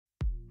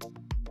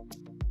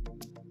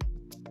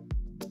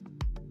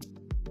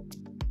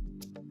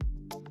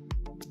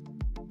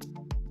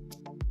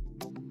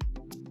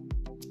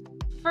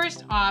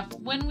First off,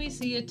 when we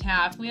see a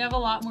TAF, we have a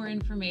lot more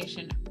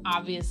information,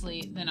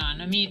 obviously, than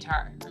on a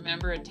METAR.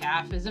 Remember, a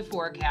TAF is a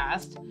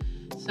forecast.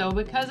 So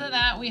because of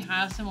that, we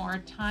have some more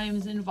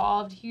times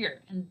involved here.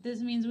 And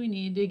this means we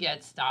need to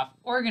get stuff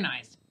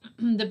organized.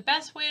 The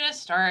best way to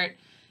start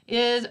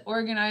is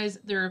organize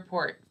the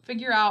report.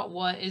 Figure out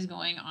what is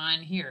going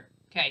on here.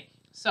 Okay,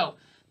 so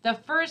the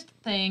first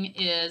thing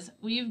is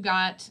we've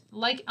got,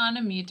 like on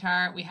a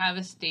METAR, we have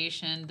a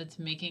station that's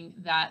making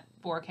that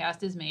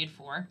forecast is made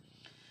for.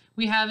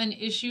 We have an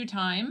issue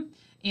time,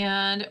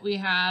 and we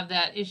have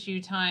that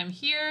issue time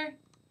here.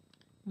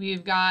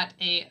 We've got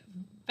a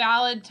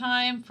valid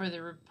time for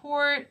the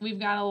report. We've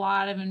got a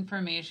lot of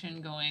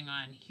information going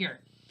on here.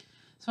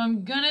 So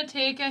I'm going to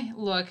take a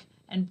look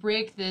and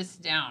break this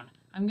down.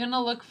 I'm going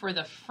to look for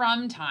the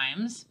from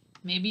times,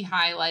 maybe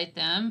highlight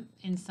them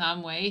in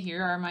some way.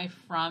 Here are my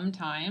from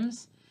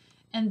times.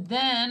 And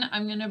then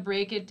I'm going to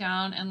break it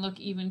down and look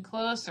even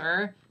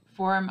closer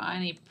for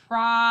any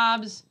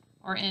probs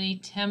or any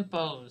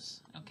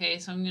tempos. Okay,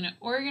 so I'm going to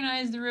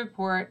organize the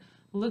report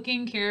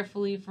looking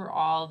carefully for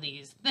all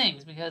these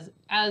things, because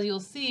as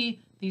you'll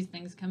see, these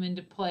things come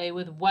into play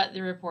with what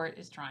the report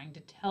is trying to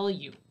tell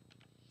you.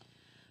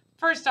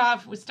 First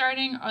off, we're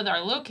starting with our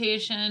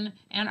location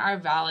and our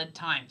valid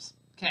times.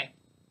 Okay,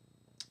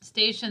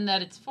 station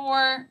that it's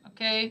for,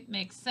 okay,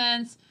 makes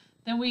sense.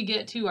 Then we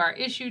get to our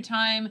issue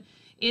time.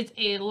 It's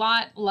a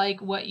lot like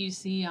what you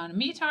see on a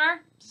METAR.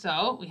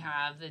 So we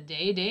have the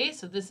day,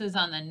 so this is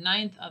on the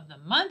 9th of the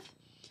month,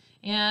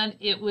 and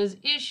it was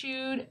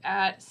issued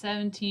at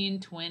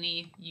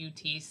 1720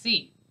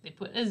 UTC. They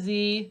put a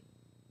Z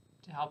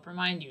to help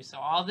remind you. So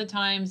all the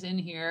times in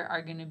here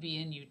are going to be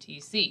in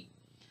UTC.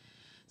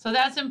 So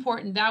that's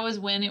important. That was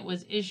when it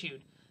was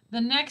issued.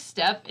 The next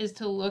step is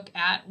to look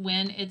at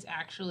when it's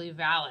actually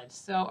valid.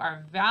 So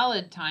our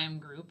valid time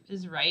group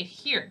is right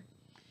here.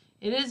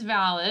 It is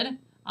valid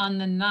on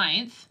the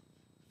 9th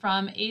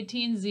from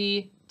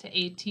 18Z to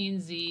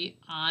 18Z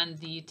on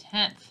the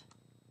 10th.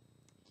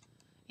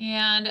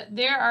 And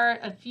there are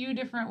a few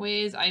different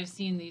ways I've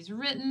seen these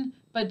written,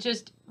 but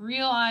just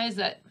realize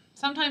that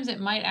sometimes it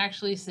might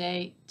actually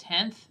say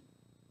 10th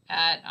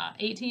at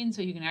 18,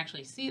 so you can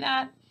actually see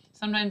that.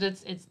 Sometimes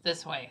it's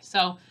this way.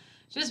 So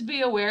just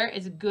be aware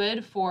it's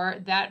good for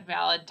that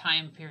valid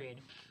time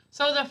period.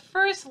 So the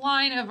first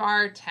line of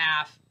our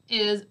TAF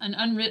is an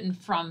unwritten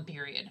from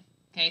period.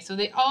 Okay, so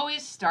they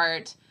always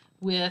start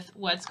with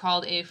what's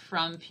called a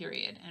from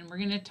period. And we're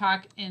going to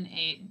talk in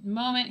a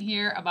moment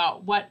here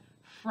about what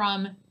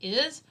from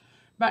is.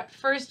 But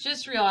first,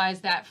 just realize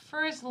that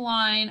first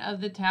line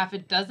of the TAF,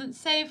 it doesn't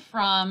say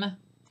from,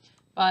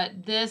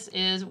 but this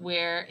is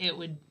where it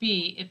would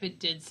be if it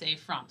did say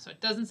from. So it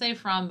doesn't say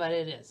from, but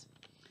it is.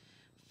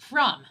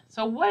 From.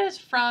 So what does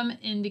from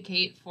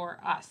indicate for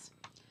us?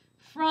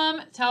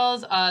 From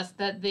tells us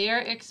that they're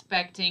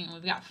expecting, and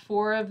we've got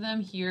 4 of them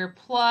here,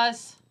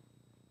 plus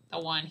the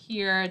one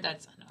here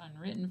that's an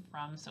unwritten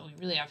from, so we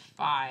really have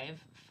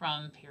 5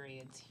 from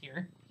periods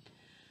here.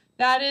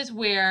 That is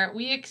where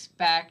we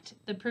expect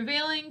the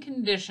prevailing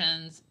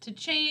conditions to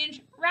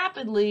change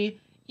rapidly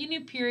in a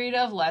period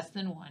of less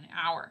than 1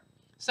 hour.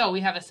 So we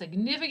have a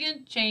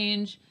significant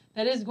change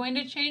that is going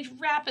to change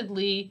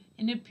rapidly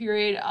in a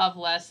period of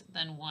less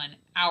than 1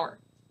 hour.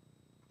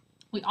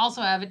 We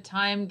also have a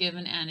time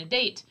given and a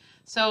date.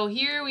 So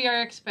here we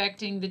are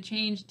expecting the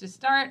change to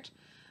start,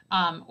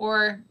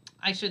 or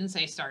I shouldn't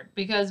say start,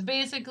 because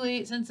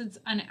basically since it's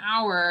an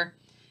hour,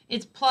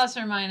 it's plus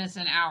or minus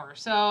an hour.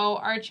 So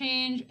our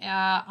change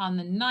on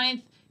the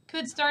 9th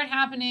could start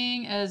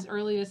happening as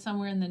early as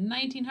somewhere in the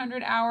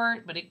 1900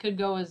 hour, but it could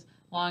go as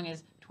long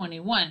as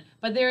 21.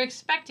 But they're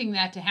expecting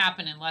that to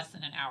happen in less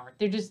than an hour.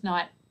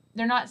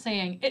 They're not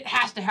saying it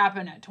has to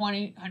happen at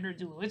 2000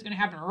 Zulu. It's going to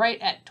happen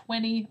right at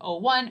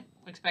 2001.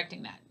 We're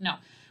expecting that. No,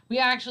 we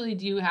actually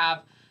do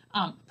have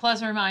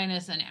plus or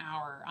minus an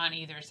hour on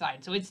either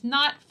side. So it's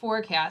not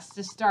forecast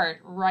to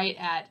start right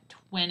at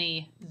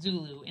 20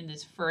 Zulu in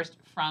this first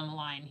from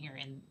line here,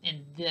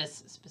 in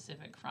this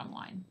specific from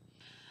line.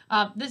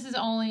 This is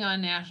only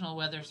on National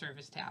Weather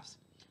Service TAFs.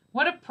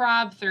 What a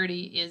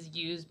PROB30 is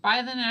used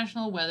by the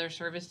National Weather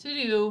Service to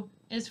do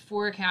is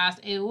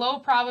forecast a low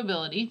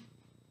probability,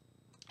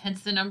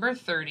 hence the number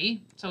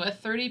 30, so a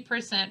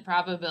 30%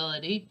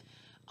 probability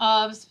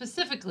of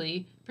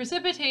specifically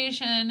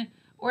precipitation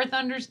or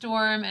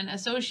thunderstorm and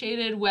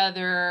associated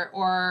weather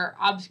or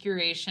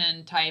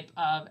obscuration type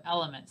of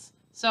elements.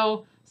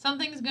 So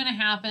something's going to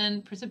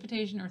happen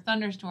precipitation or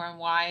thunderstorm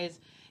wise,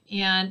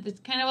 and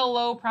it's kind of a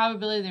low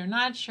probability. They're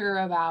not sure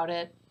about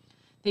it.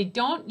 They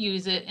don't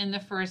use it in the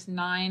first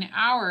 9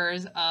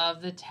 hours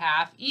of the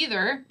TAF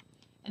either,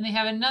 and they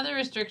have another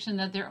restriction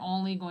that they're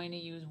only going to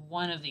use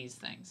one of these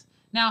things.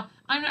 Now,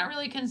 I'm not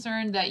really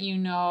concerned that you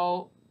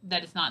know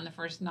that it's not in the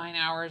first 9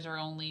 hours or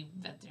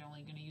that they're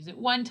only going to use it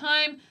one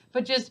time,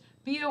 but just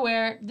be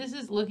aware this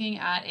is looking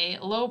at a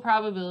low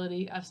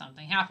probability of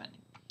something happening.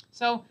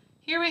 So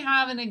here we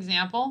have an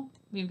example.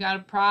 We've got a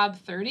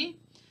PROB30.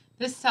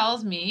 This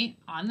tells me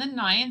on the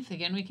 9th,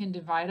 again, we can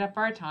divide up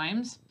our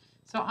times.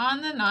 So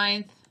on the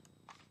 9th,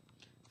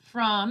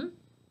 from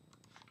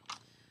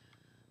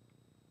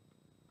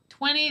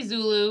 20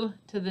 Zulu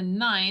to the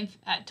 9th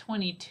at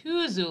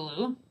 22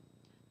 Zulu,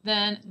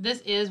 then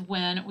this is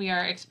when we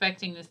are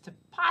expecting this to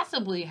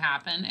possibly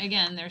happen.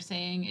 Again, they're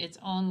saying it's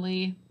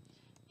only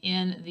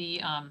in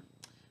the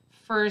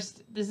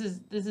first, this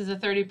is a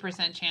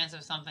 30% chance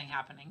of something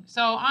happening.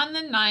 So on the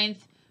 9th,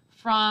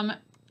 from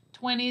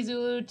 20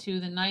 Zulu to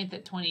the 9th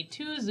at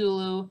 22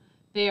 Zulu,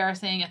 they are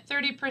saying a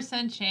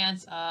 30%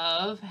 chance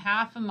of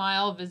half a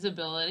mile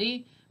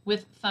visibility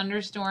with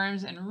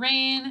thunderstorms and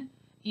rain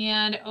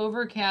and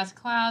overcast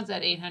clouds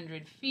at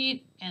 800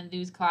 feet. And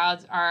these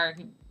clouds are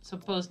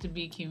supposed to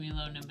be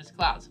cumulonimbus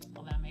clouds.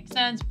 Well, that makes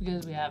sense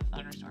because we have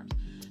thunderstorms.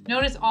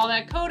 Notice all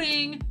that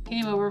coding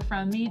came over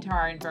from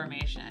METAR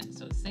information.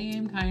 So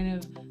same kind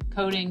of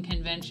coding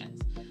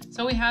conventions.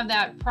 So we have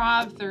that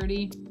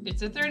PROB30.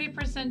 It's a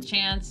 30%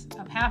 chance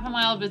of half a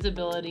mile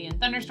visibility and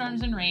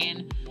thunderstorms and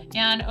rain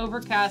and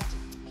overcast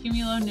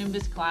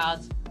cumulonimbus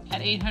clouds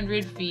at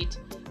 800 feet.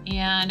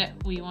 And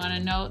we want to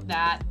note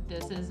that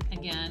this is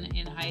again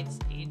in heights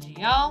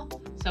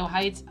AGL, so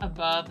heights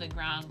above the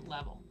ground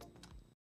level.